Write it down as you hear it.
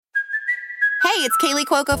Hey, it's Kaylee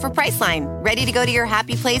Cuoco for Priceline. Ready to go to your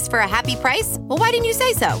happy place for a happy price? Well, why didn't you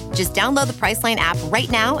say so? Just download the Priceline app right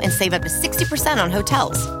now and save up to 60% on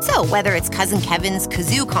hotels. So whether it's Cousin Kevin's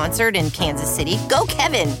Kazoo Concert in Kansas City, go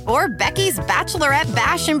Kevin, or Becky's Bachelorette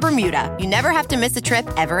Bash in Bermuda, you never have to miss a trip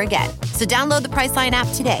ever again. So download the Priceline app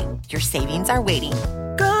today. Your savings are waiting.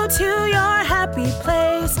 Go to your happy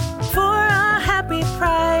place for a happy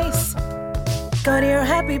price. Go to your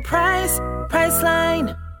happy price,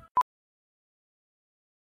 Priceline.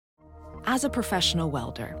 As a professional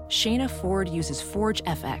welder, Shayna Ford uses Forge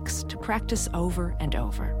FX to practice over and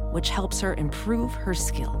over, which helps her improve her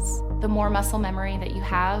skills. The more muscle memory that you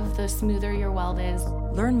have, the smoother your weld is.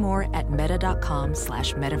 Learn more at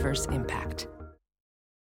meta.com/metaverse impact.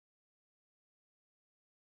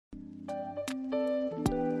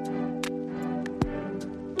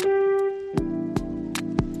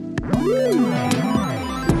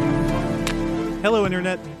 Hello,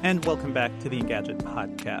 Internet, and welcome back to the Engadget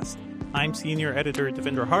Podcast. I'm Senior Editor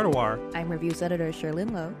Devendra Hardawar. I'm Reviews Editor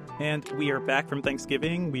Sherlyn Lowe. And we are back from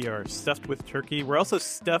Thanksgiving. We are stuffed with turkey. We're also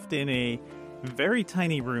stuffed in a very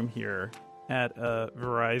tiny room here at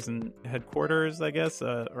Verizon headquarters, I guess,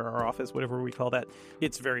 or our office, whatever we call that.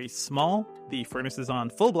 It's very small. The furnace is on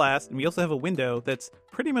full blast, and we also have a window that's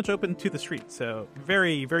pretty much open to the street. So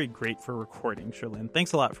very, very great for recording, Sherlyn.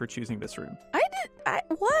 Thanks a lot for choosing this room.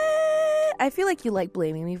 What? I feel like you like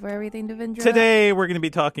blaming me for everything, Devendra. Today, we're going to be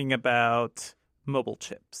talking about mobile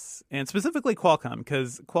chips, and specifically Qualcomm,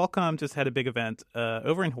 because Qualcomm just had a big event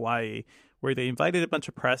over in Hawaii where they invited a bunch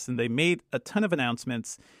of press and they made a ton of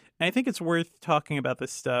announcements. And I think it's worth talking about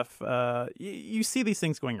this stuff. You see these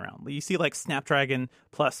things going around. You see like Snapdragon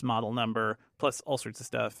plus model number plus all sorts of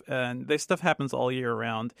stuff. And this stuff happens all year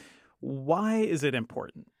round. Why is it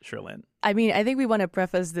important, Sherlyn? I mean, I think we want to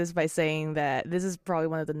preface this by saying that this is probably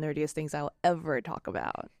one of the nerdiest things I'll ever talk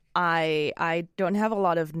about. I don't have a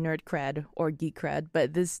lot of nerd cred or geek cred,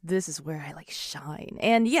 but this is where I like shine.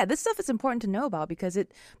 And yeah, this stuff is important to know about because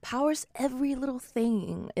it powers every little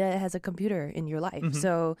thing that has a computer in your life. Mm-hmm.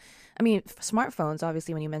 So, I mean, smartphones,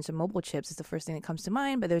 obviously, when you mention mobile chips, is the first thing that comes to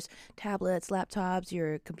mind, but there's tablets, laptops,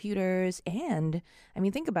 your computers, and I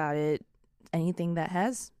mean, think about it, anything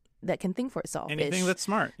that can think for itself. Anything that's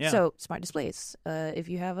smart, yeah. So smart displays. If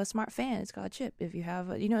you have a smart fan, it's got a chip. If you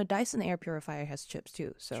have, a Dyson air purifier has chips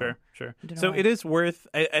too. So Sure. So it is worth.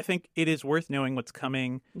 I think it is worth knowing what's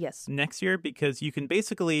coming. Yes. Next year, because you can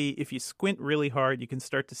basically, if you squint really hard, you can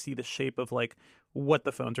start to see the shape of like what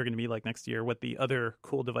the phones are going to be like next year, what the other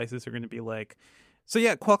cool devices are going to be like. So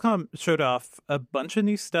yeah, Qualcomm showed off a bunch of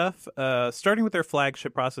new stuff, starting with their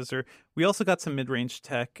flagship processor. We also got some mid-range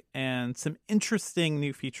tech and some interesting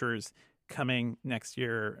new features coming next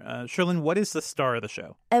year. Sherlyn, what is the star of the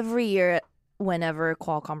show? Every year, whenever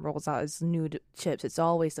Qualcomm rolls out its new chips, it's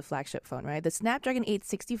always the flagship phone, right? The Snapdragon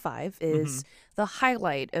 865 is the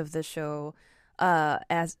highlight of the show.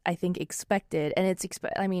 As I think expected, and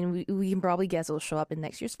we can probably guess it'll show up in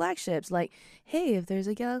next year's flagships. Like, hey, if there's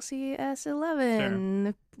a Galaxy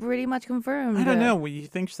S11, pretty much confirmed. I don't know. You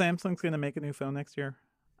think Samsung's going to make a new phone next year?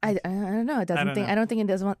 I don't know. I don't think it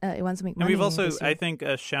does want. It wants to make money. And we've also, I think,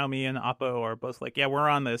 Xiaomi and Oppo are both like, yeah, we're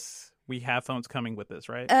on this. We have phones coming with this,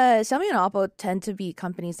 right? Xiaomi and Oppo tend to be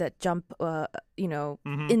companies that jump,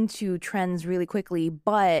 into trends really quickly.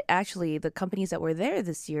 But actually, the companies that were there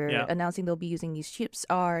this year announcing they'll be using these chips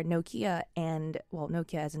are Nokia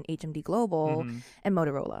Nokia as an HMD Global and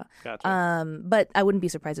Motorola. Gotcha. But I wouldn't be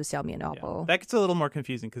surprised with Xiaomi and Oppo. Yeah. That gets a little more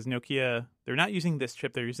confusing because Nokia, they're not using this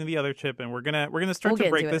chip; they're using the other chip, and we're gonna start to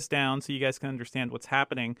break this down so you guys can understand what's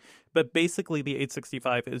happening. But basically, the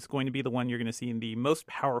 865 is going to be the one you're going to see in the most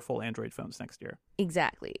powerful Android phones next year.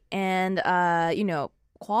 Exactly. And,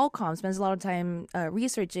 Qualcomm spends a lot of time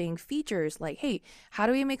researching features like, hey, how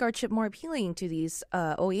do we make our chip more appealing to these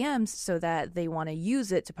OEMs so that they want to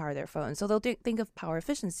use it to power their phones? So they'll think of power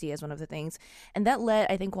efficiency as one of the things. And that led,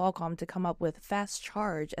 I think, Qualcomm to come up with fast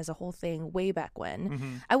charge as a whole thing way back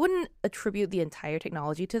when. I wouldn't attribute the entire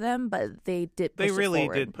technology to them, but they did push it forward. They really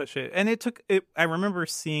did push it. And it took it. I remember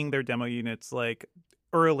seeing their demo units like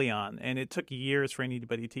early on, and it took years for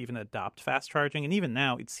anybody to even adopt fast charging. And even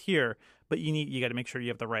now, it's here. But you got to make sure you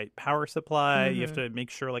have the right power supply. You have to make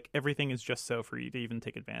sure like everything is just so for you to even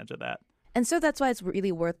take advantage of that. And so that's why it's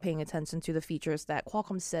really worth paying attention to the features that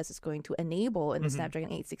Qualcomm says it's going to enable in the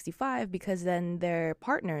Snapdragon 865, because then their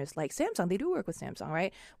partners like Samsung, they do work with Samsung,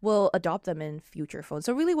 right, will adopt them in future phones.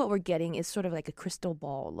 So really what we're getting is sort of like a crystal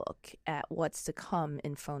ball look at what's to come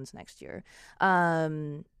in phones next year.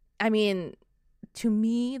 I mean, to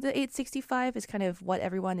me, the 865 is kind of what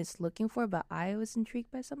everyone is looking for, but I was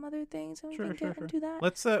intrigued by some other things. So we can get into that.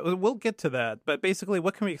 Let's we'll get to that. But basically,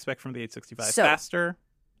 what can we expect from the 865? So, faster,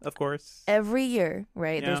 of course. Every year,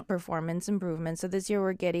 right? Yeah. There's performance improvements. So this year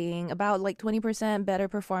we're getting about like 20% better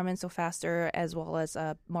performance, so faster, as well as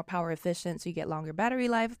more power efficient. So you get longer battery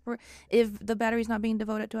life if the battery's not being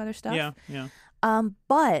devoted to other stuff. Yeah.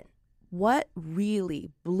 But what really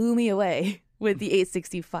blew me away with the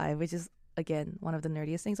 865, which is again one of the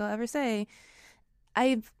nerdiest things I'll ever say,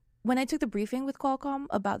 when I took the briefing with Qualcomm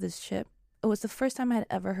about this chip, it was the first time I had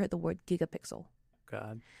ever heard the word gigapixel.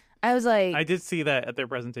 God. I was like, I did see that at their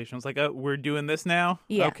presentation. I was like, oh, we're doing this now?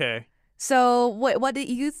 Yeah. Okay. So what did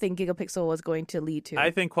you think gigapixel was going to lead to?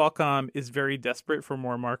 I think Qualcomm is very desperate for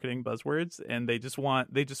more marketing buzzwords, and they just want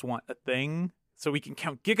a thing so we can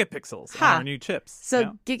count gigapixels on our new chips.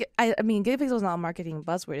 So gigapixel is not a marketing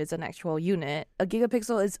buzzword. It's an actual unit. A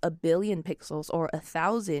gigapixel is 1 billion pixels or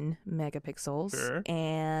 1,000 megapixels. Sure.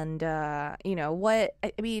 And I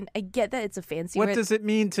get that it's a fancy What word. does it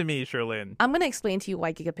mean to me, Sherlyn? I'm going to explain to you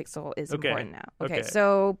why gigapixel is Okay. important now. Okay.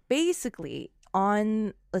 So basically,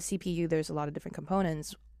 on a CPU, there's a lot of different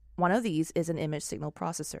components. One of these is an image signal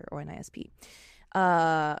processor, or an ISP.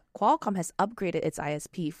 Qualcomm has upgraded its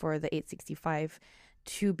ISP for the 865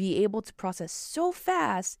 to be able to process so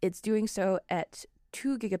fast. It's doing so at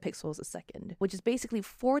 2 gigapixels a second, which is basically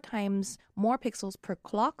 4 times more pixels per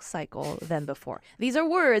clock cycle than before. These are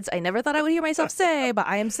words I never thought I would hear myself say, but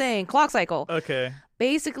I am saying clock cycle. Okay.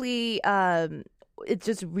 Basically, it's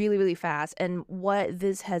just really, really fast. And what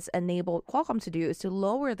this has enabled Qualcomm to do is to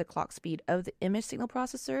lower the clock speed of the image signal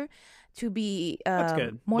processor to be That's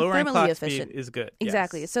good. more Lowering thermally clock efficient. speed is good.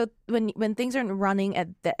 Exactly. Yes. So when things aren't running at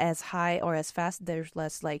as high or as fast, there's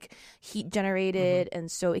less like heat generated,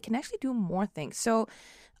 and so it can actually do more things. So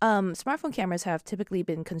smartphone cameras have typically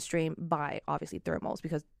been constrained by obviously thermals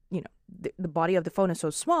because the body of the phone is so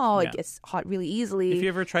small, it gets hot really easily. If you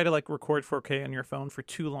ever try to record 4K on your phone for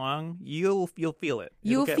too long, you'll feel it.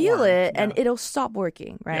 You'll feel it, and it'll stop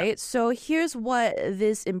working, right? Yeah. So here's what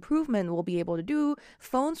this improvement will be able to do.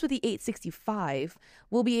 Phones with the 865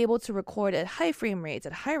 will be able to record at high frame rates,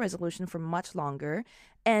 at high resolution for much longer.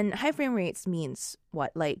 And high frame rates means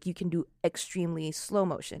what? Like you can do extremely slow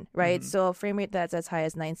motion, right? So a frame rate that's as high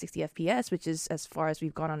as 960 FPS, which is as far as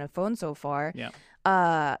we've gone on a phone so far,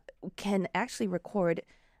 can actually record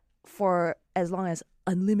for as long as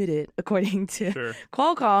unlimited, according to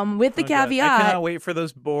Qualcomm, with the caveat. I cannot wait for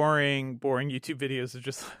those boring YouTube videos of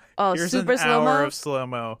just here's super an slow-mo? hour of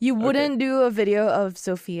slow-mo. You wouldn't do a video of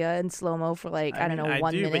Sophia in slow-mo for I don't know,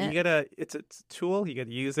 1 minute. But you gotta, it's a tool, you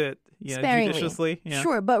gotta use it sparingly, judiciously. Yeah.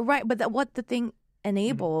 Sure, but what the thing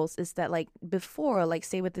enables is that before,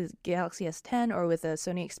 say with the Galaxy S10 or with a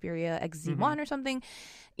Sony Xperia XZ1 or something,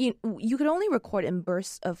 you could only record in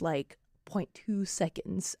bursts of 0.2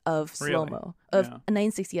 seconds of slow-mo, of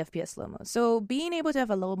 960 FPS slow-mo. So being able to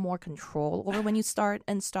have a little more control over when you start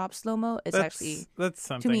and stop slow-mo is that's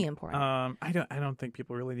something, to me, important. I don't think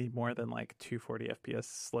people really need more than 240 FPS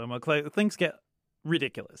slow-mo. Things get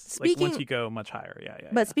ridiculous once you go much higher.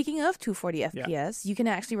 But speaking of 240 FPS, you can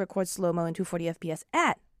actually record slow-mo in 240 FPS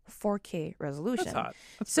at 4K resolution. That's hot.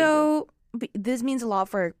 That's so this means a lot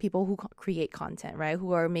for people who create content, right?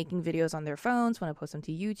 Who are making videos on their phones, want to post them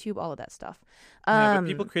to YouTube, all of that stuff. But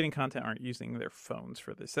people creating content aren't using their phones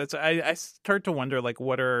for this. I start to wonder,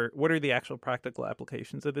 what are the actual practical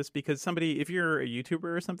applications of this? Because if you're a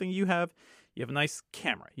YouTuber or something, you have a nice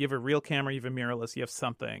camera, you have a real camera, you have a mirrorless, you have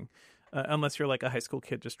something. Unless you're a high school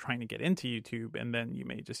kid just trying to get into YouTube, and then you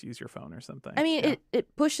may just use your phone or something. I mean,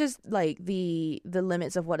 it pushes the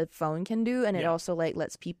limits of what a phone can do, and it also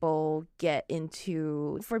lets people get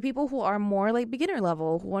into, for people who are more beginner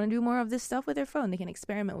level, who want to do more of this stuff with their phone, they can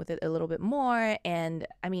experiment with it a little bit more. And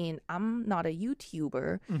I mean, I'm not a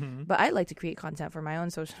YouTuber, but I like to create content for my own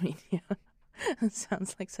social media. It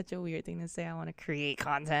sounds like such a weird thing to say. I want to create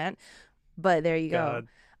content, but there you go.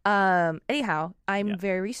 Anyhow, I'm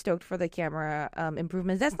very stoked for the camera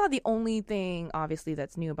improvements. That's not the only thing, obviously,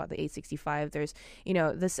 that's new about the 865. There's,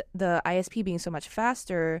 the ISP being so much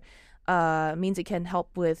faster means it can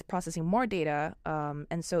help with processing more data,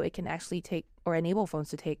 and so it can actually take or enable phones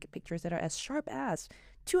to take pictures that are as sharp as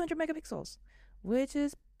 200 megapixels, which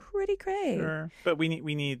is pretty crazy. Sure, but we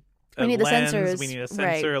need the lens, sensors. we need a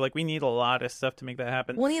sensor. Right. We need a lot of stuff to make that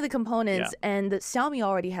happen. We'll need the components, and the Xiaomi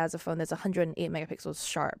already has a phone that's 108 megapixels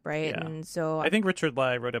sharp, right? Yeah. And so I think Richard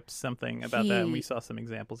Lai wrote up something about that, and we saw some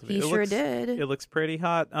examples of it. He sure did. It looks pretty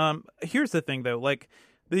hot. Here's the thing, though.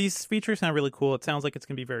 These features sound really cool. It sounds like it's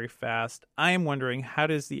going to be very fast. I am wondering, how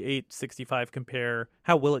does the 865 compare?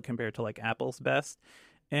 How will it compare to Apple's best?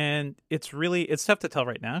 And it's tough to tell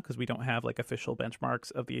right now because we don't have like official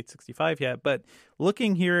benchmarks of the 865 yet. But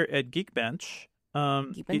looking here at Geekbench,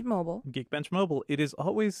 Geekbench Mobile, it is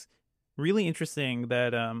always really interesting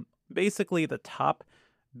that basically the top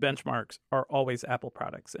benchmarks are always Apple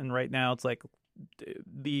products. And right now it's like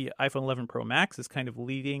the iPhone 11 Pro Max is kind of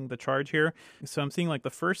leading the charge here. So I'm seeing like the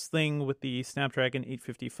first thing with the Snapdragon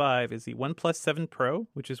 855 is the OnePlus 7 Pro,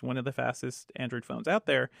 which is one of the fastest Android phones out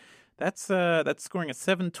there. That's scoring a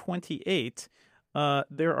 728.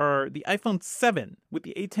 There are the iPhone 7 with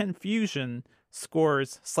the A10 Fusion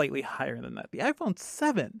scores slightly higher than that. The iPhone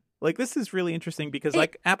 7. Like, this is really interesting because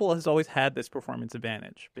Apple has always had this performance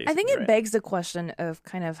advantage, basically. I think it begs the question of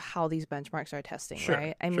kind of how these benchmarks are testing,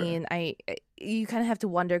 right? I mean, you kind of have to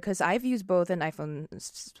wonder because I've used both an iPhone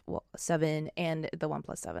 7 and the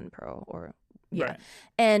OnePlus 7 Pro, Right.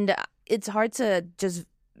 And it's hard to just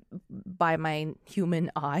by my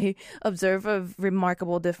human eye observe a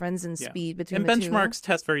remarkable difference in speed between the two. And benchmarks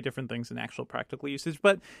test very different things in actual practical usage.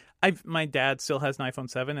 But my dad still has an iPhone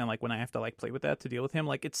 7, and like when I have to like play with that to deal with him,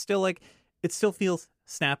 like it still feels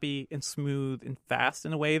snappy and smooth and fast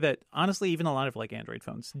in a way that honestly even a lot of like Android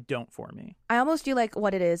phones don't for me. I almost feel like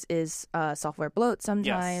what it is software bloat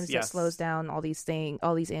sometimes that slows down all these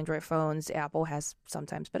Android phones. Apple has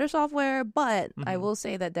sometimes better software, but I will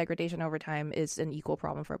say that degradation over time is an equal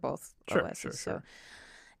problem for both OSs. So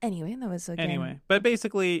anyway, that was but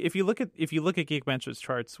basically if you look at Geekbench's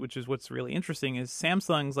charts, which is what's really interesting, is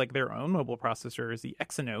Samsung's like their own mobile processor is the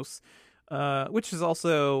Exynos, which is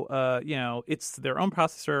also, it's their own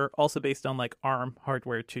processor, also based on like ARM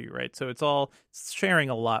hardware too, right? So it's sharing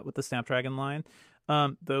a lot with the Snapdragon line.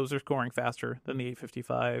 Those are scoring faster than the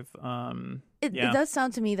 855. It does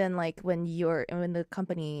sound to me then like when the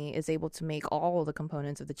company is able to make all the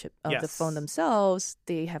components of the chip of the phone themselves,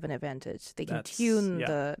 they have an advantage. They can tune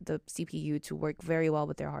the CPU to work very well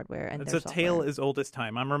with their hardware and it's their a software. tale as old as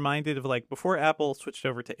time. I'm reminded of like before Apple switched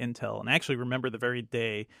over to Intel, and I actually remember the very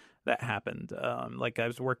day that happened. Like I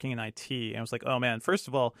was working in IT, and I was like, oh man, first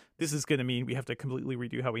of all, this is going to mean we have to completely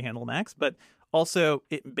redo how we handle Macs, but also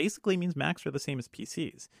it basically means Macs are the same as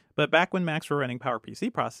PCs. But back when Macs were running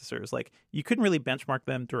PowerPC processors, like you couldn't really benchmark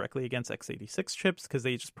them directly against x86 chips because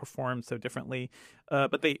they just performed so differently.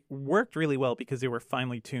 But they worked really well because they were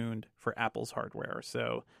finely tuned for Apple's hardware.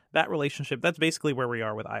 So that relationship, that's basically where we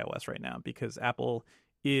are with iOS right now, because Apple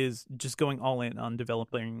is just going all in on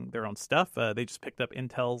developing their own stuff. They just picked up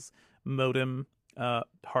Intel's modem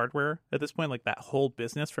hardware at this point, like that whole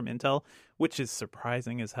business from Intel, which is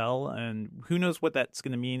surprising as hell. And who knows what that's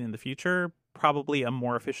going to mean in the future. Probably a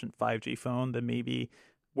more efficient 5G phone than maybe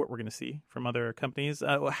what we're going to see from other companies.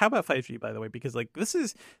 How about 5G, by the way? Because like this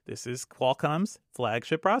is Qualcomm's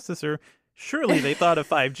flagship processor. Surely they thought of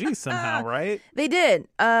 5G somehow, right? They did.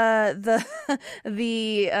 The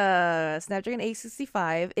Snapdragon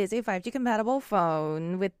 865 is a 5G compatible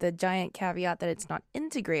phone with the giant caveat that it's not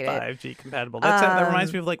integrated. 5G compatible. That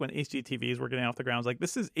reminds me of like when HDTVs were getting off the ground. It's like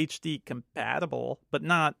this is HD compatible, but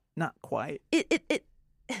not quite.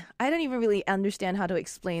 I don't even really understand how to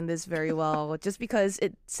explain this very well, just because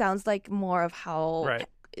it sounds like more of how. Right.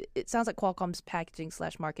 It sounds like Qualcomm's packaging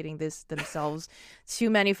 / marketing this themselves to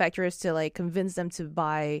manufacturers to like convince them to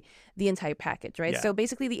buy the entire package, right? Yeah. So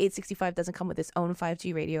basically the 865 doesn't come with its own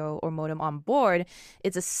 5G radio or modem on board.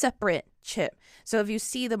 It's a separate chip. So if you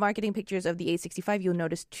see the marketing pictures of the 865, you'll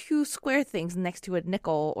notice two square things next to a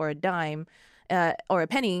nickel or a dime or a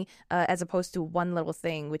penny, as opposed to one little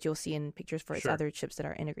thing, which you'll see in pictures for its other chips that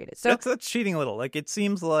are integrated. So that's cheating a little. Like it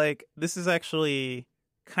seems like this is actually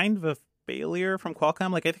kind of a failure from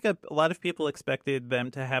Qualcomm. Like I think a lot of people expected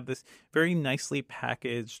them to have this very nicely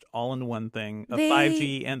packaged all-in-one thing of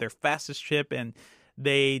 5G and their fastest chip, and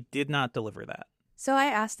they did not deliver that. So I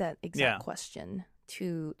asked that exact question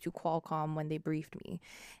to Qualcomm when they briefed me,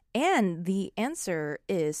 and the answer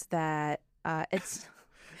is that it's.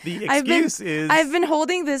 The excuse is... I've been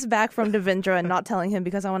holding this back from Devendra and not telling him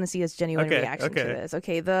because I want to see his genuine reaction to this.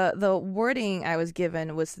 Okay, the wording I was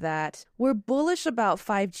given was that we're bullish about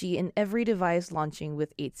 5G in every device launching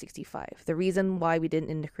with 865. The reason why we didn't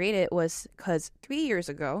integrate it was because 3 years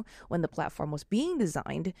ago, when the platform was being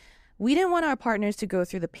designed, we didn't want our partners to go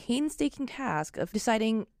through the painstaking task of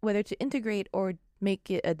deciding whether to integrate or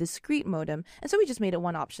make it a discrete modem, and so we just made it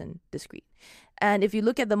one option, discrete. And if you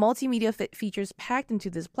look at the multimedia features packed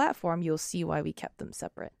into this platform, you'll see why we kept them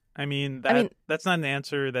separate. I mean, that's not an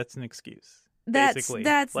answer. That's an excuse. That's like,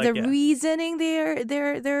 the reasoning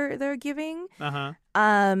they're giving.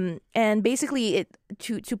 And basically,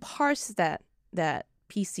 to parse that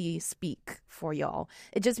PC speak for y'all,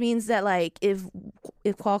 it just means that like if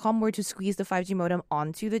if Qualcomm were to squeeze the 5G modem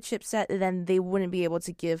onto the chipset, then they wouldn't be able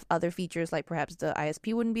to give other features, like perhaps the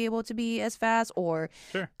ISP wouldn't be able to be as fast, or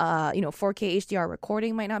Sure. 4K HDR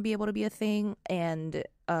recording might not be able to be a thing, and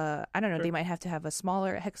I don't know, Sure. they might have to have a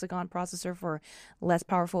smaller hexagon processor for less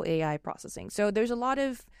powerful AI processing. So there's a lot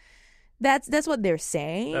of that's what they're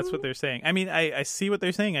saying. That's what they're saying. I mean, I see what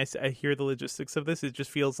they're saying. I hear the logistics of this. It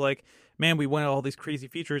just feels like, man, we wanted all these crazy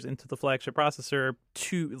features into the flagship processor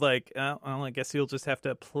to, like, I guess you'll just have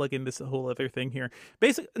to plug in this whole other thing here.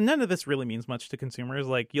 Basically, none of this really means much to consumers.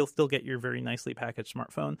 Like, you'll still get your very nicely packaged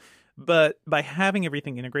smartphone. But by having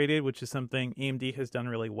everything integrated, which is something AMD has done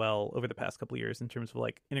really well over the past couple of years in terms of,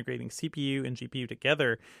 like, integrating CPU and GPU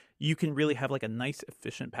together, you can really have, like, a nice,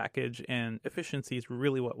 efficient package. And efficiency is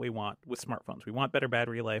really what we want with smartphones. We want better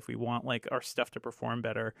battery life. We want, like, our stuff to perform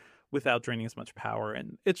better without draining as much power.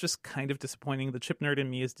 And it's just kind of disappointing. The chip nerd in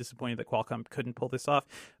me is disappointed that Qualcomm couldn't pull this off.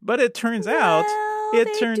 But it turns out They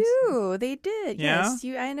did. Yeah? Yes,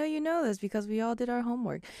 I know you know this because we all did our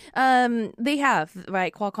homework. They have,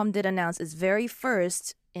 right? Qualcomm did announce its very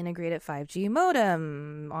first integrated 5G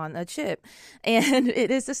modem on a chip, and it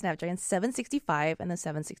is the Snapdragon 765 and the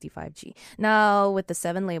 765G. Now, with the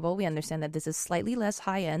 7 label, we understand that this is slightly less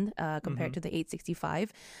high-end compared to the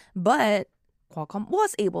 865, but Qualcomm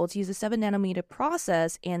was able to use a 7-nanometer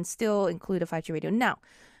process and still include a 5G radio. Now,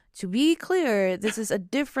 to be clear, this is a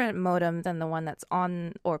different modem than the one that's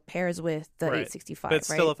on or pairs with the 865. But it's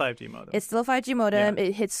still a 5G modem. It's still a 5G modem. Yeah.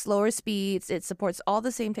 It hits slower speeds. It supports all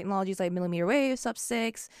the same technologies like millimeter wave,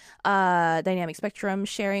 sub-6, dynamic spectrum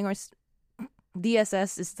sharing, or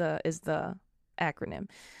DSS is the acronym.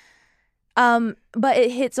 But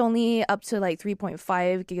it hits only up to like 3.5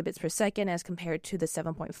 gigabits per second as compared to the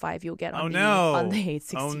 7.5 you'll get on the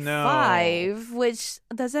 865, which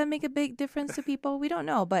does that make a big difference to people? We don't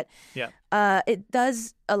know, but it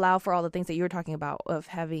does allow for all the things that you were talking about of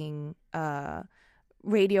having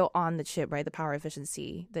radio on the chip, right? The power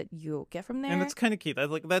efficiency that you'll get from there. And that's kind of key.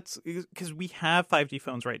 That's because we have 5G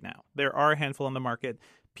phones right now. There are a handful on the market.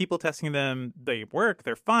 People testing them, they work,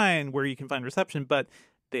 they're fine where you can find reception, but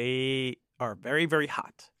they are very, very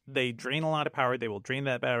hot. They drain a lot of power. They will drain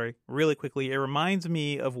that battery really quickly. It reminds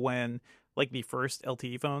me of when, like, the first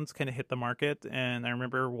LTE phones kind of hit the market. And I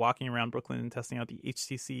remember walking around Brooklyn and testing out the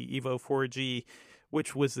HTC Evo 4G,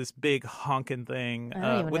 which was this big honking thing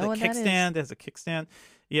with a kickstand. It has a kickstand.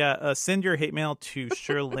 Yeah, send your hate mail to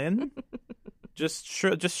Sherlyn. just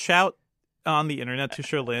shout on the internet to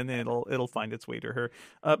Sherlyn, and it'll find its way to her.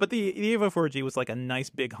 But the Evo 4G was like a nice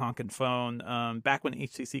big honking phone back when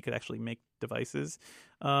HTC could actually make devices.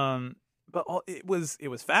 But it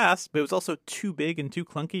was fast, but it was also too big and too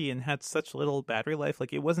clunky and had such little battery life.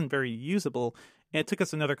 Like, it wasn't very usable. And it took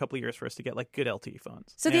us another couple of years for us to get, like, good LTE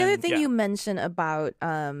phones. So the other thing you mentioned about,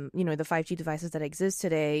 the 5G devices that exist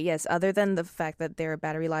today, yes, other than the fact that their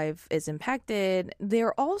battery life is impacted,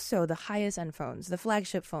 they're also the highest end phones, the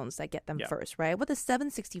flagship phones that get them first, right? What the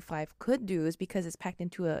 765 could do is, because it's packed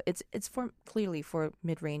into it's clearly for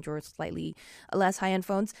mid-range or slightly less high-end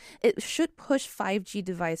phones, it should push 5G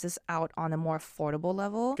devices out on a more affordable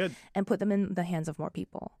level and put them in the hands of more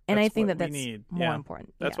people. And I think that's more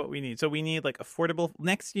important. That's what we need. So we need, like, affordable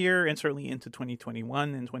next year, and certainly into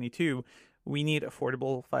 2021 and 22. We need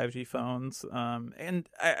affordable 5G phones. And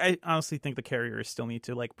I honestly think the carriers still need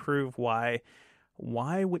to, like, prove why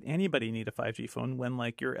would anybody need a 5G phone when,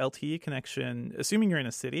 like, your LTE connection, assuming you're in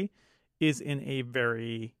a city, is in a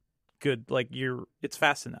very good, like, it's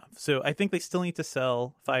fast enough. So I think they still need to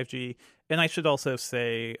sell 5G. And I should also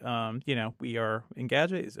say,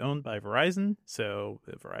 Engadget is owned by Verizon. So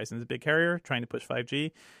Verizon is a big carrier trying to push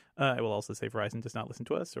 5G. I will also say Verizon does not listen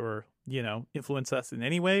to us or, influence us in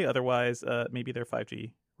any way. Otherwise, maybe their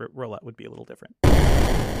 5G rollout would be a little different.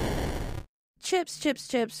 Chips,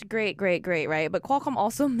 great, right? But Qualcomm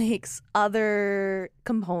also makes other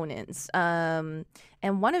components. And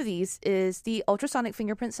one of these is the ultrasonic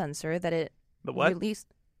fingerprint sensor that it released.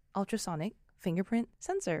 Ultrasonic fingerprint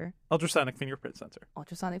sensor. Ultrasonic fingerprint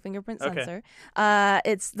sensor.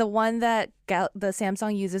 It's the one that the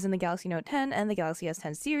Samsung uses in the Galaxy Note 10 and the Galaxy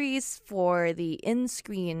S10 series for the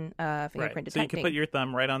in-screen fingerprint detecting. So you can put your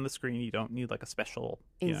thumb right on the screen. You don't need, like, a special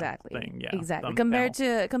thing. Yeah, exactly. Compared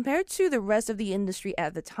to the rest of the industry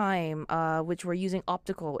at the time, which were using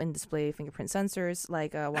optical in-display fingerprint sensors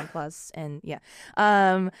like OnePlus and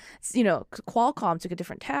Qualcomm took a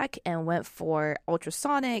different tack and went for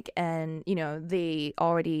ultrasonic, and they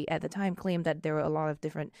already at the time claimed that there were a lot of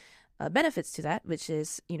different benefits to that, which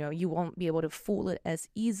is, you won't be able to fool it as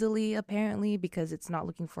easily, apparently, because it's not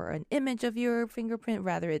looking for an image of your fingerprint.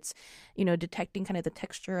 Rather, it's, detecting kind of the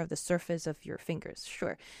texture of the surface of your fingers.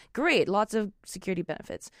 Sure. Great. Lots of security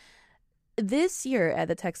benefits. This year at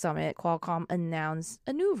the Tech Summit, Qualcomm announced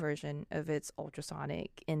a new version of its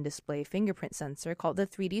ultrasonic in-display fingerprint sensor called the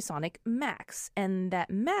 3D Sonic Max. And that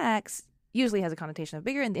Max usually has a connotation of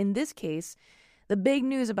bigger. And in this case, the big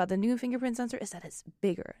news about the new fingerprint sensor is that it's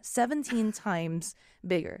bigger, 17 times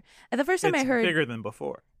bigger. And the first time I heard... It's bigger than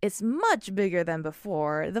before. It's much bigger than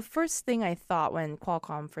before. The first thing I thought when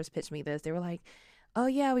Qualcomm first pitched me this, they were like, oh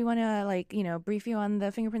yeah, we want to brief you on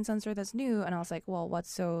the fingerprint sensor that's new. And I was like, well, what's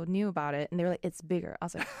so new about it? And they were like, it's bigger. I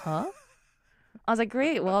was like, huh? I was like,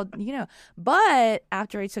 great. Well, but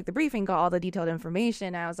after I took the briefing, got all the detailed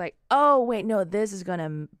information, I was like, oh wait, no, this is going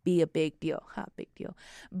to be a big deal. Big deal.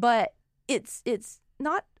 But it's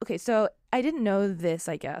not, okay. So I didn't know this,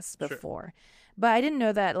 I guess, before, but I didn't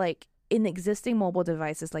know that in existing mobile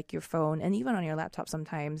devices like your phone and even on your laptop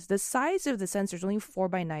sometimes, the size of the sensor is only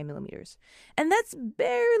 4x9 millimeters. And that's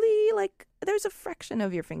barely there's a fraction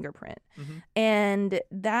of your fingerprint. Mm-hmm. And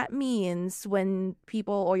that means when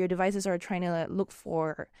people or your devices are trying to look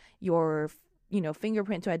for your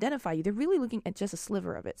fingerprint to identify you, they're really looking at just a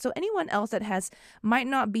sliver of it. So anyone else that might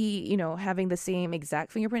not be, having the same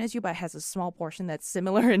exact fingerprint as you, but has a small portion that's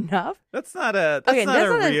similar enough. That's not a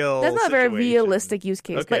very realistic use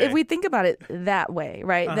case. Okay. But if we think about it that way,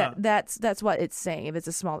 right, that's what it's saying. If it's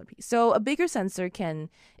a smaller piece, so a bigger sensor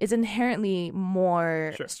is inherently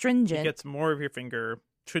more stringent. It gets more of your finger.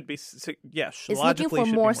 Should be, it's looking for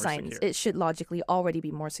more signs. It should logically already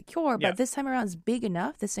be more secure, but this time around it's big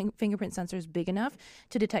enough. This fingerprint sensor is big enough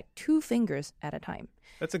to detect 2 fingers at a time.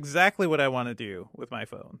 That's exactly what I want to do with my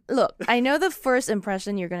phone. Look, I know the first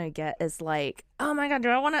impression you're going to get is like, oh my God, do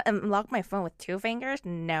I want to unlock my phone with 2 fingers?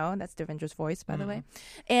 No, that's Devendra's voice, by the way.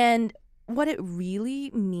 And what it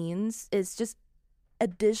really means is just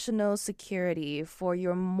additional security for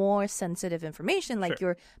your more sensitive information, like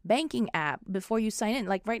your banking app before you sign in.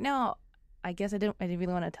 Like right now, I guess I didn't really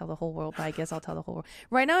want to tell the whole world, but I guess I'll tell the whole world.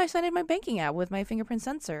 Right now, I signed in my banking app with my fingerprint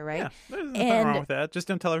sensor, right? Yeah, there's nothing wrong with that. Just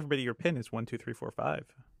don't tell everybody your PIN is 12345.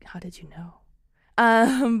 How did you know?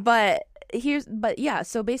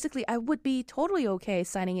 So basically I would be totally okay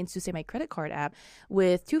signing into, say, my credit card app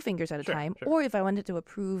with 2 fingers at a time. Or if I wanted to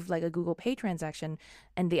approve like a Google Pay transaction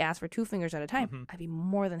and they ask for 2 fingers at a time, I'd be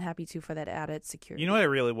more than happy to for that added security. You know what I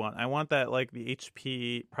really want? I want that the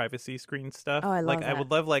HP privacy screen stuff. Oh, I love that. I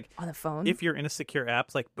would love on the phone. If you're in a secure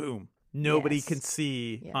app, boom. Nobody can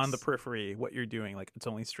see on the periphery what you're doing. It's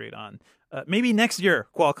only straight on. Maybe next year,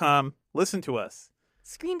 Qualcomm, listen to us.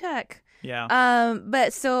 Screen tech. Yeah.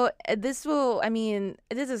 But so this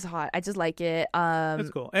is hot. I just like it. That's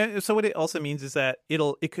cool. And so what it also means is that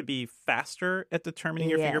it could be faster at determining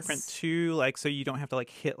your fingerprint too. So you don't have to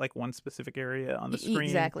hit one specific area on the screen.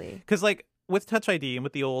 Exactly. Because with Touch ID and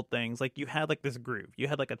with the old things, you had this groove. You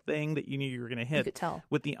had a thing that you knew you were going to hit. You could tell.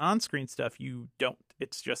 With the on-screen stuff, you don't.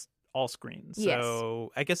 It's just all screens. Yes.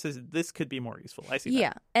 So I guess this could be more useful. I see that.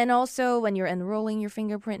 Yeah. And also when you're enrolling your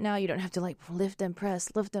fingerprint now, you don't have to lift and press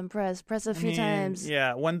a few times.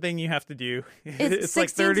 Yeah. One thing you have to do, it's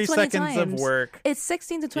 30 seconds times. Of work. It's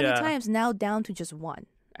 16 to 20 times now down to just 1.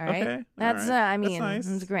 All right. Okay. That's, That's nice.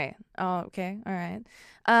 It's great. Oh, okay. All right.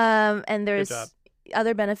 And there's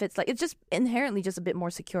other benefits. It's just inherently just a bit more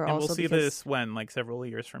secure. And also we'll see this when, several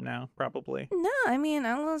years from now, probably. No,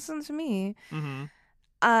 don't listen to me. Mm-hmm.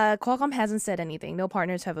 Qualcomm hasn't said anything. No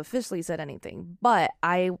partners have officially said anything. But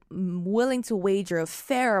I'm willing to wager a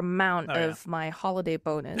fair amount of my holiday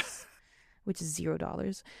bonus, which is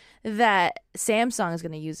 $0, that Samsung is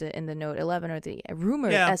going to use it in the Note 11 or the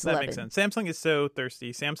rumored S11. That makes sense. Samsung is so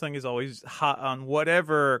thirsty. Samsung is always hot on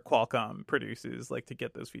whatever Qualcomm produces, to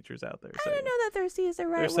get those features out there. I don't know that thirsty is the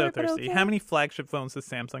right word. They're so thirsty. Okay. How many flagship phones does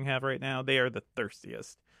Samsung have right now? They are the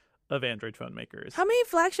thirstiest of Android phone makers. How many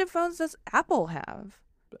flagship phones does Apple have?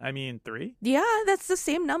 3? Yeah, that's the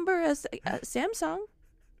same number as Samsung.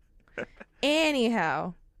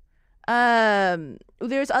 Anyhow,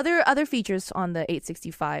 there's other features on the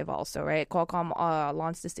 865 also, right? Qualcomm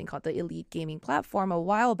launched this thing called the Elite Gaming Platform a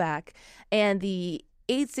while back, and the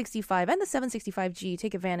 865 and the 765G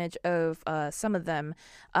take advantage of some of them,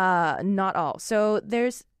 not all. So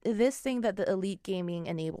there's this thing that the Elite Gaming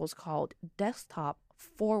enables called desktop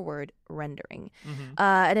forward rendering.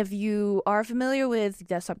 And if you are familiar with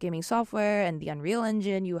desktop gaming software and the Unreal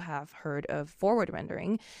Engine, you have heard of forward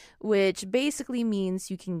rendering, which basically means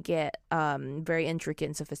you can get very intricate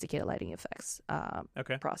and sophisticated lighting effects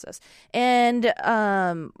process. And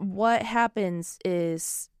what happens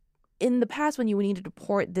is in the past, when you needed to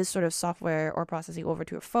port this sort of software or processing over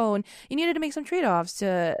to a phone, you needed to make some trade-offs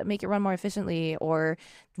to make it run more efficiently or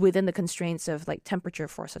within the constraints of like temperature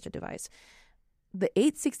for such a device. The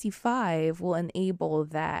 865 will enable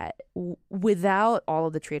that without all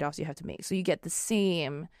of the trade-offs you have to make. So you get the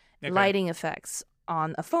same lighting effects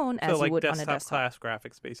on a phone as you would on a desktop. Class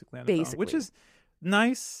graphics, basically, on a phone, which is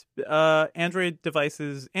nice. Android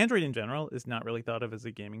devices, Android in general, is not really thought of as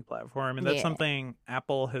a gaming platform, and that's something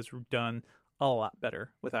Apple has done a lot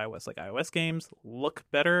better with iOS. Like, iOS games look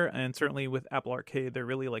better, and certainly with Apple Arcade, they're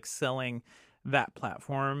really like selling that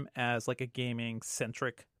platform as like a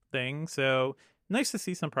gaming-centric thing. So nice to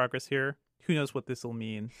see some progress here. Who knows what this will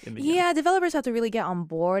mean in the end. Developers have to really get on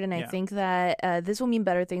board, and I think that this will mean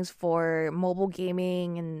better things for mobile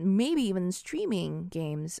gaming and maybe even streaming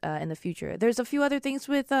games in the future. There's a few other things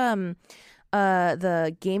with the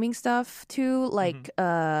gaming stuff too, like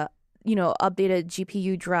updated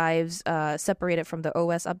GPU drives separated from the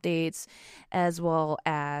OS updates, as well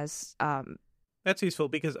as that's useful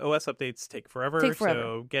because OS updates take forever.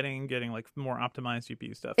 So getting like more optimized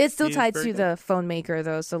GPU stuff. It's still tied to the phone maker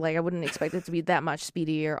though, so like I wouldn't expect it to be that much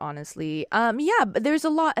speedier, honestly. But there's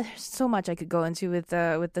so much I could go into with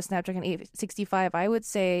the Snapdragon 865. I would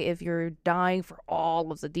say if you're dying for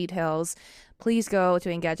all of the details, please go to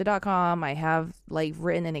Engadget.com. I have like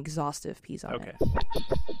written an exhaustive piece on it.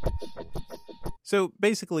 So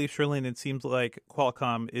basically, Shirlene, it seems like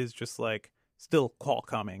Qualcomm is just like still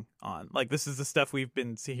Qualcomming on. Like, this is the stuff we've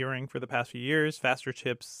been hearing for the past few years: faster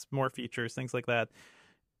chips, more features, things like that.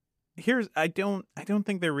 I don't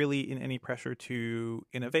think they're really in any pressure to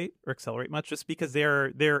innovate or accelerate much, just because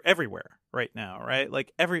they're everywhere right now, right?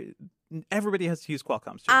 Like everybody has to use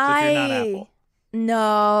Qualcomm chips if you're not Apple.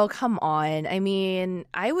 No, come on. I mean,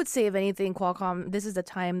 I would say if anything, Qualcomm, this is the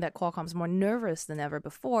time that Qualcomm's more nervous than ever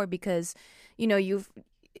before, because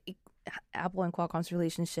Apple and Qualcomm's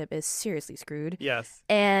relationship is seriously screwed. Yes.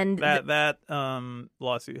 And that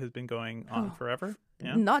lawsuit has been going on forever.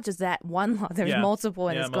 Yeah. Not just that one law, there's multiple,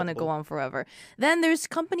 and it's going to go on forever. Then there's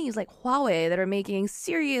companies like Huawei that are making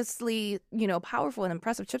seriously, powerful and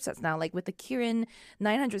impressive chipsets now. Like with the Kirin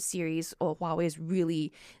 900 series, Huawei is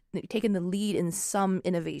really taken the lead in some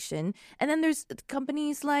innovation. And then there's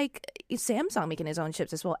companies like Samsung making its own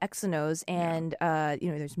chips as well, Exynos, and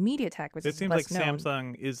there's MediaTek, which it is seems less like known.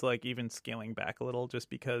 Samsung is like even scaling back a little, just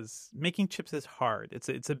because making chips is hard.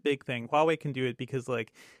 It's a big thing. Huawei can do it because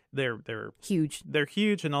like they're huge. They're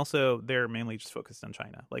huge, and also they're mainly just focused on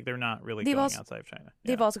China. Like they're not really going outside of China.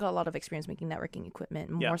 They've also got a lot of experience making networking equipment,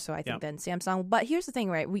 more so I think than Samsung. But here's the thing,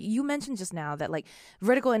 right? You mentioned just now that like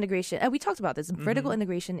vertical integration, and we talked about this. Vertical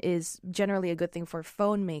integration is generally a good thing for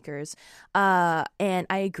phone makers, and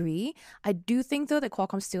I agree. I do think though that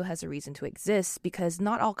Qualcomm still has a reason to exist, because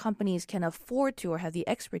not all companies can afford to or have the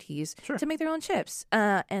expertise to make their own chips.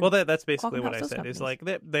 And that's basically Qualcomm what I helps those said. companies. Is like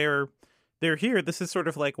they're here. This is sort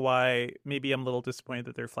of like why maybe I'm a little disappointed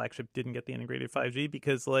that their flagship didn't get the integrated 5G,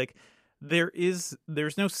 because like there's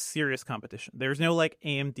no serious competition. There's no like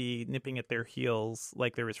AMD nipping at their heels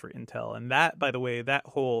like there is for Intel. And that, by the way, that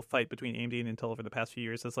whole fight between AMD and Intel over the past few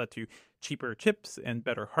years has led to cheaper chips and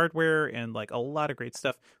better hardware and like a lot of great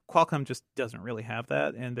stuff. Qualcomm just doesn't really have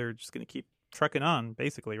that, and they're just going to keep trucking on,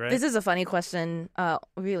 basically, right? This is a funny question,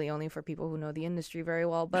 really only for people who know the industry very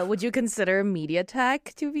well, but would you consider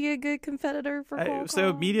MediaTek to be a good competitor for Qualcomm?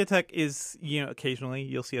 So MediaTek is, occasionally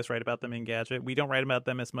you'll see us write about them in Gadget. We don't write about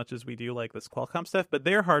them as much as we do like this Qualcomm stuff, but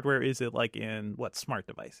their hardware is like in smart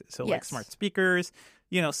devices. So like smart speakers,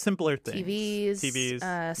 simpler things.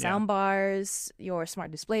 TVs, sound bars, your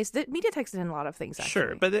smart displays. MediaTek's in a lot of things, actually.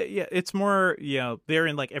 Sure, but it's more, they're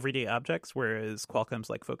in like everyday objects, whereas Qualcomm's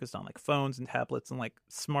like focused on like phones and tablets and like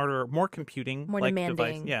smarter, more computing, more like demanding.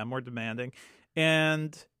 device. Yeah, more demanding.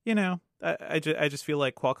 And, I just feel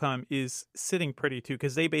like Qualcomm is sitting pretty too,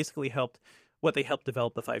 because they basically helped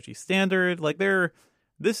develop the 5G standard. Like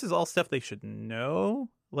this is all stuff they should know.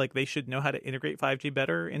 Like they should know how to integrate 5G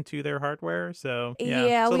better into their hardware. So it's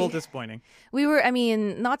a little disappointing.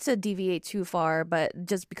 Not to deviate too far, but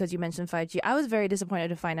just because you mentioned 5G, I was very disappointed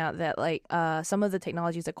to find out that like some of the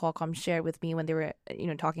technologies that Qualcomm shared with me when they were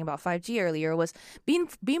talking about 5G earlier was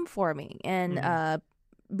beamforming and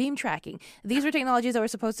beam tracking. These were technologies that were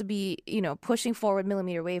supposed to be, pushing forward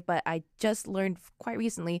millimeter wave, but I just learned quite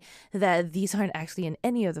recently that these aren't actually in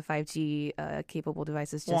any of the 5G capable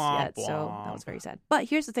devices just yet. So that was very sad. But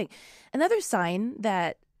here's the thing. Another sign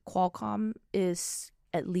that Qualcomm is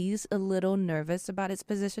at least a little nervous about its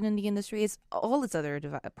position in the industry is all its other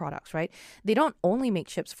products, right? They don't only make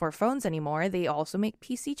chips for phones anymore. They also make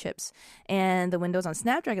PC chips. And the Windows on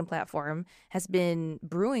Snapdragon platform has been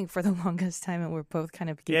brewing for the longest time, and we're both kind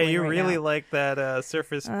of giggling you right really now. like that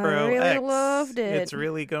Surface Pro I really X. loved it. It's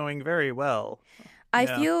really going very well.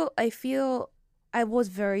 I feel I was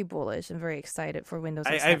very bullish and very excited for Windows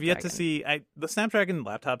on Snapdragon. I've yet to see the Snapdragon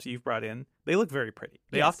laptops you've brought in. They look very pretty.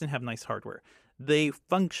 They often have nice hardware. They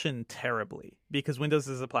function terribly because Windows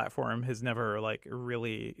as a platform has never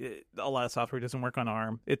really a lot of software doesn't work on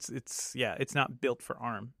ARM. It's not built for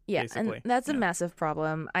ARM. Yeah, basically. And that's a massive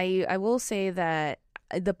problem. I will say that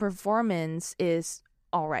the performance is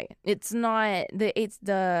all right. It's not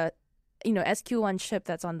the SQ1 chip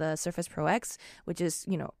that's on the Surface Pro X, which is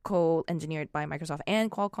co-engineered by Microsoft and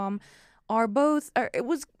Qualcomm. I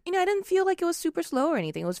didn't feel like it was super slow or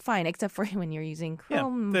anything. It was fine, except for when you're using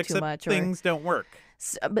Chrome too much. Things don't work.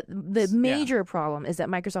 But the major problem is that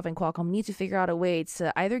Microsoft and Qualcomm need to figure out a way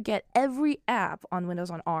to either get every app on Windows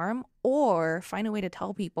on ARM or find a way to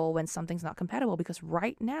tell people when something's not compatible. Because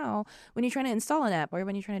right now, when you're trying to install an app or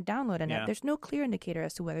when you're trying to download an app, there's no clear indicator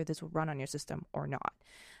as to whether this will run on your system or not.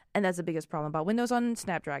 And that's the biggest problem about Windows on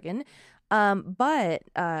Snapdragon. But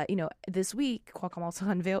this week, Qualcomm also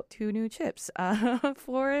unveiled 2 new chips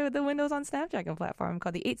for the Windows on Snapdragon platform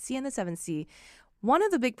called the 8C and the 7C. One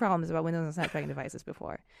of the big problems about Windows on Snapdragon devices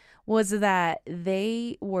before was that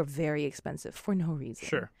they were very expensive for no reason.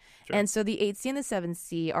 Sure. And so the 8C and the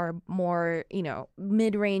 7C are more,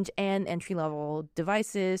 mid-range and entry-level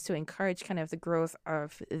devices to encourage kind of the growth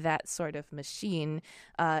of that sort of machine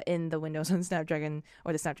in the Windows on Snapdragon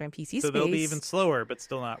or the Snapdragon PC space. So they'll be even slower, but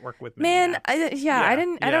still not work with many apps.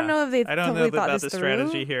 I don't know if they totally thought this the through.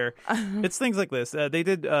 strategy here. It's things like this.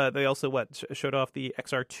 They also showed off the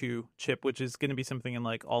XR2 chip, which is going to be something in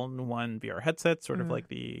like all-in-one VR headset, sort of like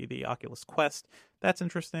the Oculus Quest. That's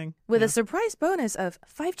interesting. With a surprise bonus of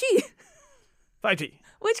 5G. 5G.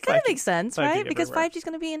 Which kind of makes sense, 5G right? Because everywhere. 5G is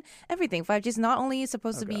going to be in everything. 5G is not only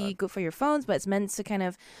supposed to be good for your phones, but it's meant to kind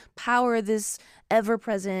of power this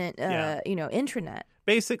ever-present, intranet.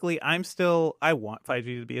 Basically, I want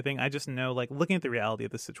 5G to be a thing. I just know, looking at the reality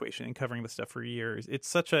of the situation and covering this stuff for years, it's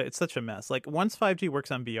such a mess. Once 5G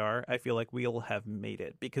works on VR, I feel like we'll have made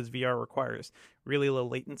it because VR requires really low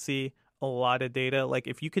latency, a lot of data.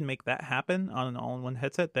 If you can make that happen on an all-in-one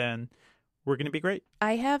headset, then we're going to be great.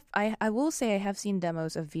 I will say I have seen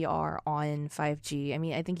demos of VR on 5G. I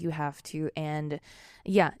mean, I think you have to. And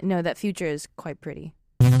that future is quite pretty.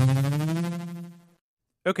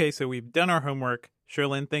 Okay, so we've done our homework.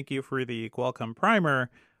 Sherlyn, thank you for the Qualcomm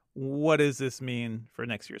primer. What does this mean for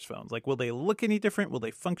next year's phones? Will they look any different? Will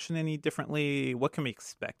they function any differently? What can we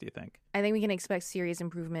expect, do you think? I think we can expect serious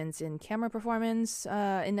improvements in camera performance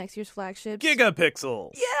in next year's flagships.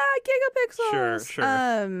 Gigapixels! Yeah, gigapixels! Sure.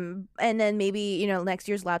 And then maybe, next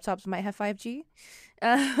year's laptops might have 5G.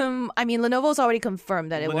 Lenovo's already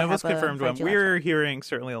confirmed that it will have Lenovo's confirmed a 5G one. We're laptop. hearing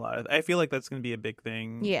certainly a lot. I feel like that's going to be a big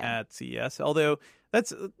thing at CES. Although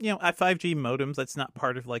that's, at 5G modems, that's not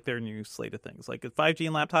part of their new slate of things. 5G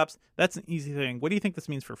and laptops, that's an easy thing. What do you think this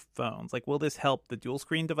means for phones? Will this help the dual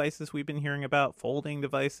screen devices we've been hearing about, folding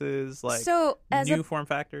devices, new form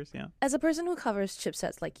factors? Yeah. As a person who covers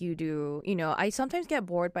chipsets like you do, I sometimes get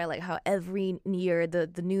bored by how every year the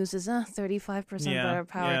news is 35% better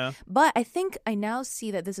power. Yeah. But I think I now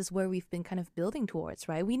see that this is where we've been kind of building towards,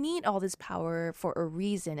 right? We need all this power for a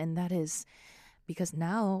reason, and that is because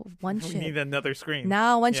now one chip. We need another screen.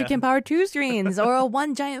 Now one chip can power 2 screens or a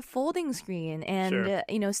one giant folding screen, and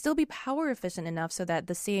still be power efficient enough so that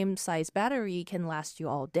the same size battery can last you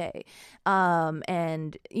all day.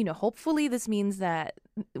 Hopefully this means that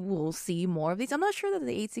we'll see more of these. I'm not sure that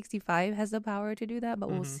the 865 has the power to do that, but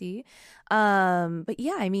we'll see. I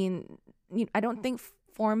don't think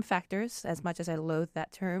form factors, as much as I loathe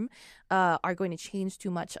that term, are going to change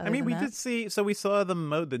too much. We did see. So we saw the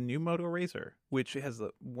new Moto Razr, which has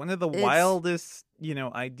one of the wildest,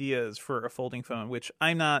 ideas for a folding phone. Which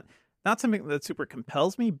I'm not something that super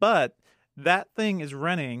compels me, but that thing is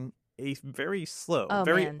running a very slow,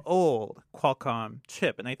 old Qualcomm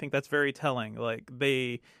chip, and I think that's very telling.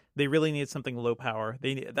 They really need something low power.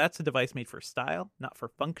 That's a device made for style, not for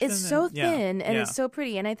function. It's so thin and it's so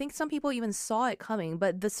pretty. And I think some people even saw it coming.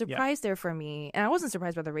 But the surprise there for me, and I wasn't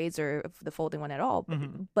surprised by the Razr, the folding one at all,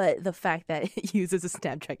 but the fact that it uses a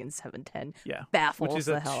Snapdragon 710 baffles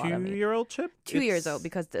the hell out of me. Which is a 2-year-old chip? 2 years old,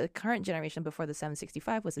 because the current generation before the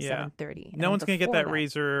 765 was the 730. No one's going to get that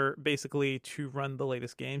Razr basically to run the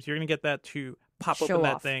latest games. You're going to get that to pop Show open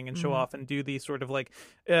that off. thing and show off and do the sort of like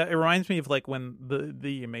it reminds me of like when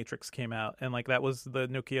the Matrix came out and like that was the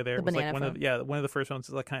Nokia there. The It was like banana one of the first ones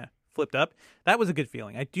that like kind of flipped up. That was a good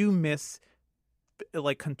feeling. I do miss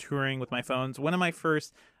like contouring with my phones.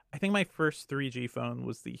 I think my first 3G phone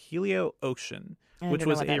was the Helio Ocean, which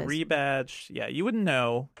was a rebadged. Yeah, you wouldn't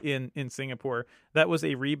know in Singapore. That was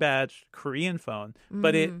a rebadged Korean phone,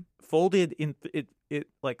 but it folded in. It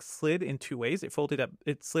like slid in two ways. It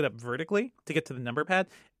slid up vertically to get to the number pad,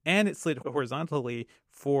 and it slid horizontally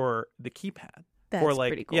for the keypad. That's for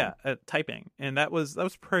like pretty cool. typing, and that was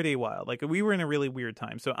pretty wild. Like we were in a really weird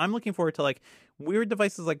time, so I'm looking forward to like weird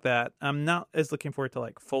devices like that. I'm not as looking forward to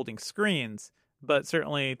like folding screens, but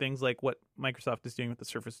certainly things like what Microsoft is doing with the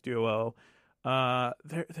Surface Duo. I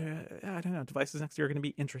don't know. Devices next year are going to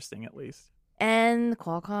be interesting, at least. And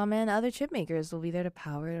Qualcomm and other chip makers will be there to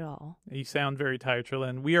power it all. You sound very tired,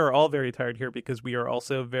 Cherlynn. We are all very tired here because we are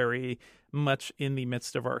also very much in the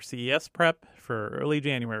midst of our CES prep for early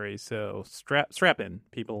January. So strap in,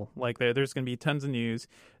 people. Like there's going to be tons of news.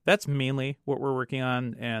 That's mainly what we're working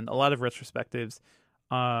on, and a lot of retrospectives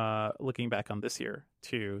looking back on this year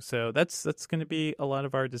too. So that's going to be a lot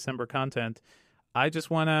of our December content. I just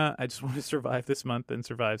wanna survive this month and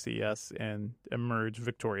survive CES and emerge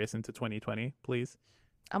victorious into 2020, please.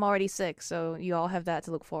 I'm already sick, so you all have that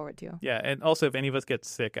to look forward to. Yeah, and also if any of us get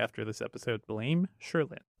sick after this episode, blame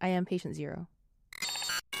Cherlynn. I am patient zero.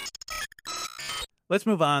 Let's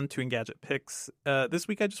move on to Engadget picks. This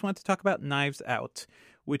week I just want to talk about Knives Out,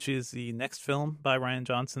 which is the next film by Rian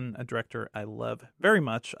Johnson, a director I love very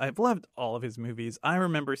much. I've loved all of his movies. I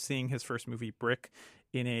remember seeing his first movie, Brick,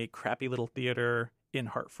 in a crappy little theater in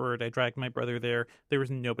Hartford. I dragged my brother there. There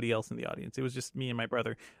was nobody else in the audience. It was just me and my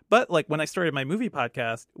brother. But like when I started my movie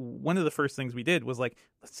podcast, one of the first things we did was like,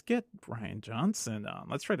 let's get Rian Johnson on.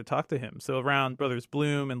 Let's try to talk to him. So around Brothers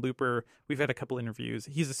Bloom and Looper, we've had a couple interviews.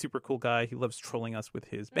 He's a super cool guy. He loves trolling us with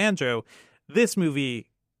his banjo. This movie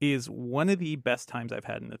is one of the best times I've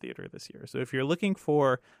had in the theater this year. So if you're looking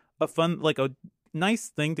for a fun, like a nice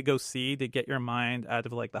thing to go see to get your mind out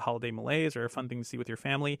of like the holiday malaise, or a fun thing to see with your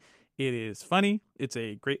family, it is funny. It's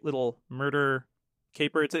a great little murder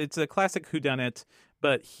caper. It's a classic whodunit,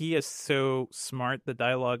 but he is so smart. The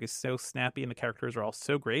dialogue is so snappy, and the characters are all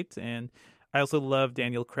so great. And I also love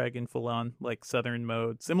Daniel Craig in full on like Southern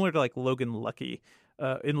mode, similar to like Logan Lucky.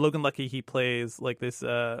 In Logan Lucky, he plays like this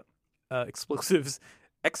explosives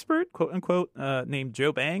expert, quote unquote, named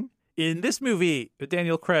Joe Bang. In this movie,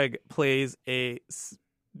 Daniel Craig plays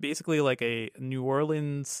basically like a New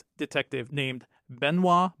Orleans detective named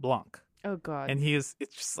Benoit Blanc. Oh God! And it's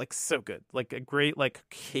just like so good, like a great like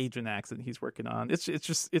Cajun accent he's working on.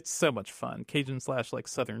 It's so much fun, Cajun / like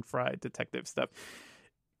Southern fried detective stuff.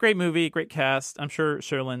 Great movie, great cast. I'm sure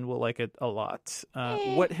Cherlynn will like it a lot.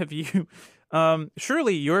 What have you?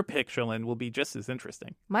 Surely your pick, Cherlynn, will be just as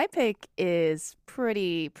interesting. My pick is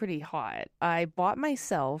pretty hot. I bought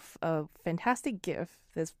myself a fantastic gift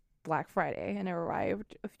this Black Friday, and it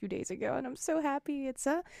arrived a few days ago, and I'm so happy. It's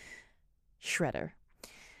a shredder.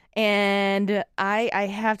 And I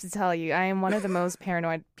have to tell you, I am one of the most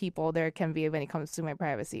paranoid people there can be when it comes to my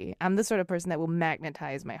privacy. I'm the sort of person that will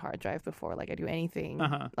magnetize my hard drive before like I do anything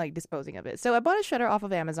like disposing of it. So I bought a shredder off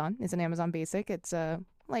of Amazon. It's an Amazon Basic. It's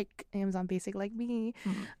like Amazon Basic like me.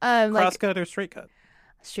 Crosscut or straight cut?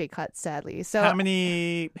 Straight cut, sadly. So how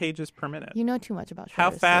many pages per minute? You know too much about shredders.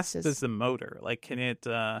 How fast is the motor? Like, can it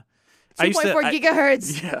 2.4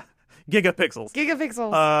 gigahertz. Yeah. Gigapixels.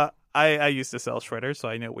 Gigapixels. I used to sell shredders, so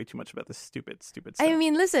I know way too much about this stupid stuff. I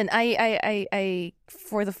mean, listen, I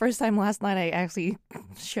for the first time last night, I actually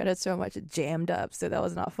shredded so much it jammed up, so that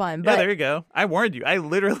was not fun. But yeah, there you go. I warned you. I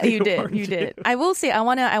literally warned you. You did. I will say, I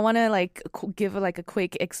wanna like give like a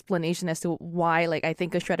quick explanation as to why like I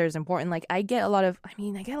think a shredder is important. Like I get a lot of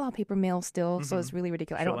paper mail still, so it's really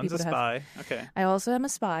ridiculous. I don't want people to have. Spy. Okay. I also am a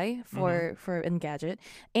spy for Engadget,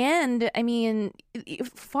 and I mean,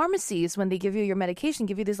 pharmacies when they give you your medication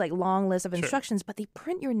give you this like long list of instructions, but they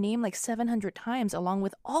print your name like 700 times along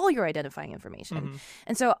with all your identifying information.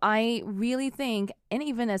 And so I really think, and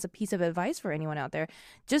even as a piece of advice for anyone out there,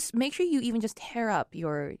 just make sure you even just tear up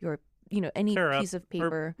your any piece of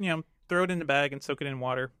paper. Or, throw it in a bag and soak it in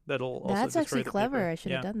water. That'll also That's actually clever. Paper. I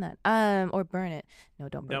should have done that. Or burn it. No,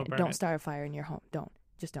 don't burn it. Don't start a fire in your home.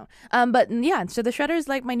 Just don't. But yeah, so the shredder is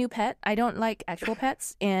like my new pet. I don't like actual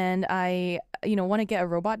pets, and I, want to get a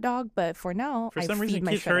robot dog. But for now, for some reason,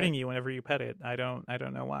 it keeps hurting you whenever you pet it. I don't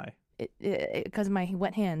know why. Because of my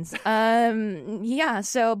wet hands. Yeah.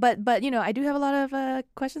 So, but I do have a lot of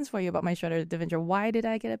questions for you about my shredder, Devendra. Why did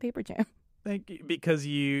I get a paper jam? Thank you, because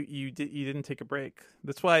you didn't take a break.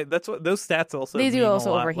 That's what those stats also They do mean also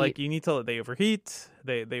a lot. overheat. Like they overheat.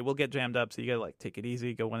 They will get jammed up, so you gotta like take it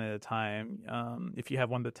easy, go one at a time. If you have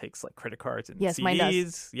one that takes like credit cards and Yes, mine does.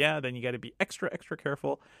 CDs, yeah, then you got to be extra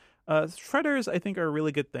careful. Shredders, I think, are a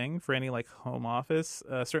really good thing for any like home office.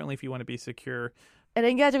 Certainly, if you want to be secure. And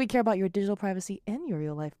then, guys, we care about your digital privacy and your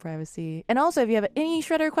real life privacy. And also, if you have any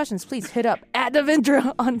Shredder questions, please hit up at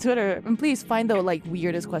Devendra on Twitter. And please find the like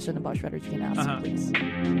weirdest question about Shredders you can ask, please.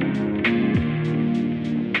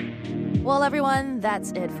 Well, everyone,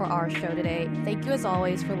 that's it for our show today. Thank you as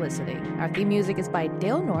always for listening. Our theme music is by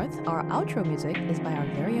Dale North. Our outro music is by our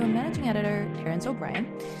very own managing editor, Terrence O'Brien.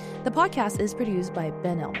 The podcast is produced by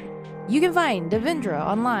Ben Elman. You can find Devendra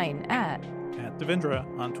online at Devendra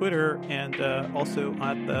on Twitter, and also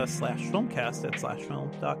at the /filmcast at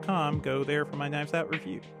 /film.com. Go there for my Knives Out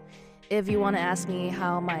review. If you want to ask me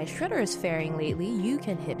how my Shredder is faring lately, you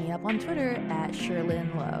can hit me up on Twitter at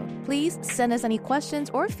Sherlyn Lowe. Please send us any questions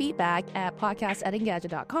or feedback at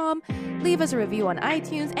podcast@engadget.com. Leave us a review on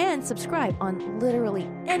iTunes and subscribe on literally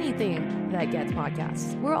anything that gets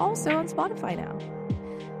podcasts. We're also on Spotify now.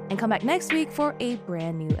 And come back next week for a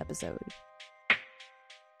brand new episode.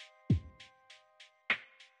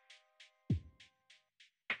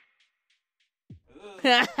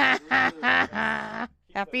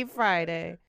 Happy Friday.